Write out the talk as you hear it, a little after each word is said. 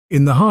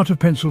In the heart of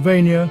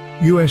Pennsylvania,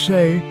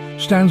 USA,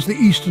 stands the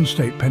Eastern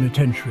State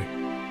Penitentiary.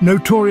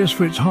 Notorious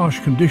for its harsh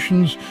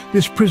conditions,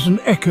 this prison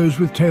echoes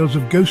with tales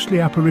of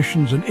ghostly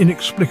apparitions and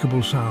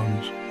inexplicable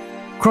sounds.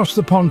 Cross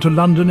the pond to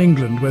London,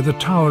 England, where the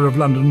Tower of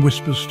London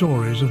whispers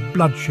stories of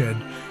bloodshed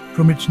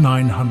from its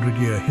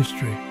 900-year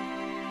history.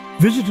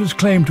 Visitors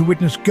claim to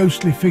witness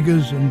ghostly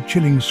figures and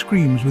chilling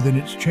screams within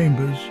its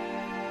chambers.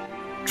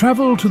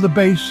 Travel to the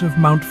base of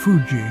Mount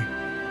Fuji,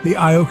 the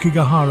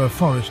Aokigahara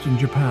forest in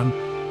Japan.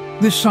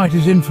 This site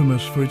is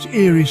infamous for its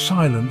eerie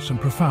silence and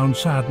profound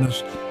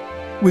sadness,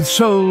 with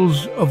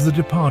souls of the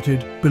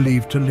departed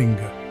believed to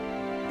linger.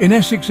 In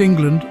Essex,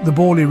 England, the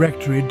Borley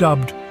Rectory,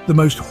 dubbed the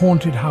most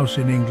haunted house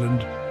in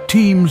England,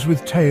 teems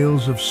with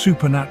tales of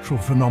supernatural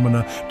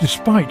phenomena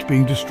despite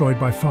being destroyed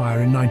by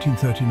fire in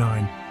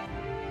 1939.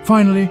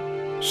 Finally,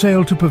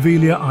 sail to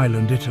Poveglia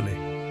Island, Italy.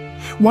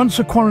 Once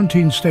a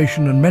quarantine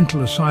station and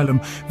mental asylum,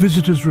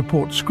 visitors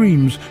report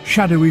screams,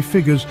 shadowy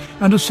figures,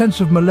 and a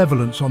sense of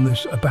malevolence on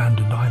this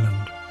abandoned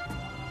island.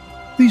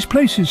 These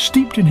places,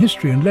 steeped in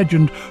history and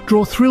legend,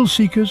 draw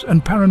thrill-seekers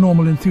and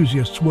paranormal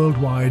enthusiasts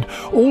worldwide,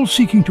 all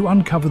seeking to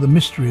uncover the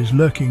mysteries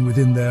lurking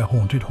within their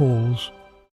haunted halls.